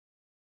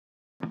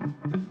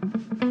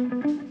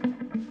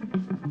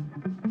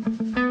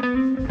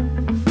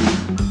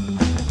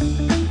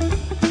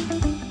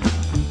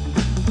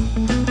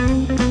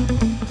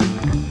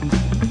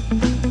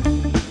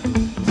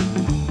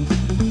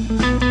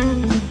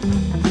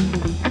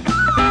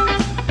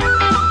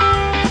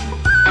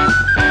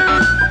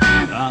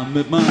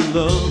Met my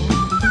love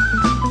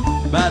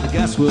by the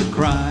gaswork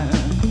cry.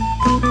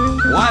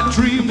 Oh, I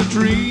dreamed a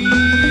dream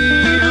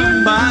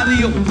by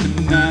the old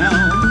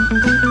canal.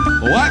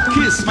 Oh, I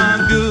kissed my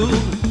girl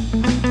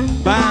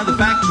by the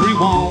factory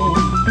wall.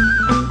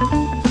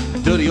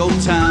 Dirty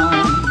old town,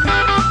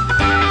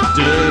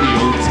 dirty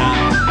old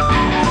town.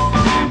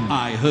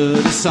 I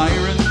heard a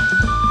siren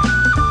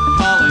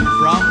calling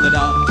from the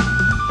dock.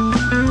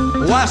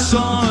 Oh, I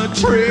saw a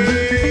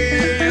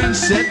train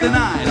set the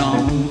night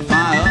on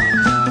fire.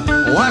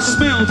 Oh, I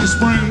smelled the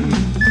spring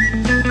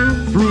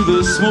through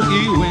the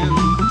smoky wind.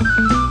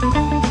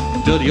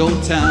 Dirty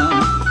old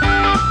town,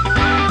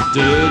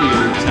 dirty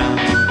old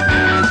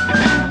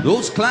town.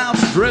 Those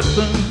clouds are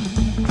drifting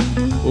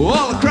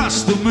all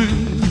across the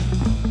moon.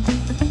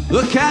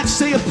 The cats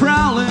say are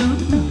prowling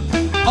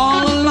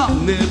all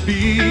along their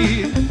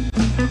beat.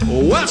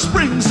 Well,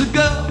 spring's a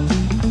girl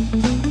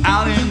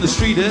out in the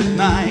street at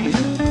night.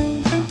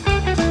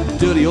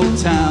 Dirty old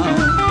town,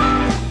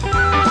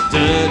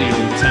 dirty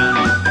old town.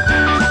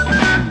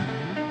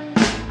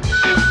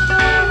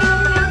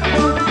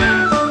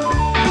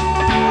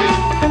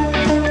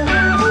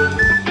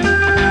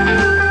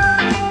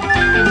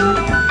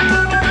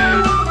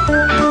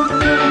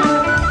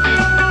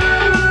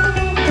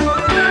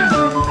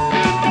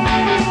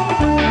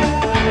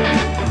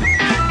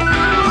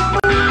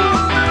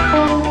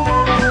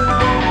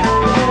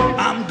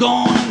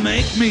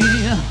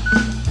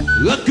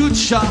 A good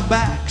sharp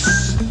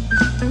axe,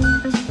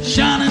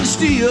 shining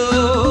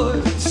steel,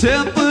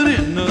 tempered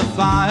in the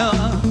fire.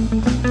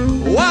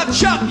 Oh, I'll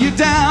chop you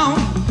down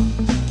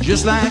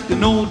just like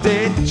an old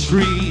dead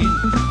tree.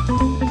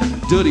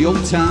 Dirty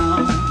old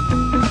town,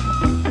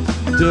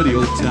 dirty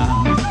old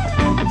town.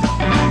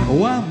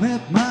 Oh, I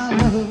met my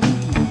love,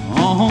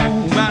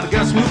 oh, by the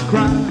gaswork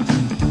cry.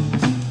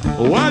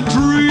 Oh, I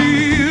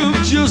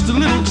dreamed just a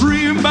little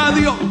dream by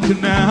the old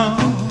canal.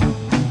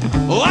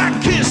 Oh, I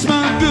kissed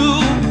my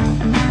girl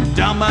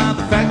down by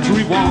the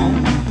factory wall.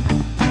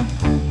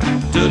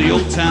 Dirty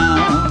old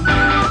town,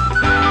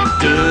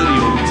 dirty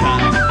old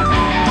town,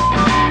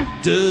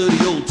 dirty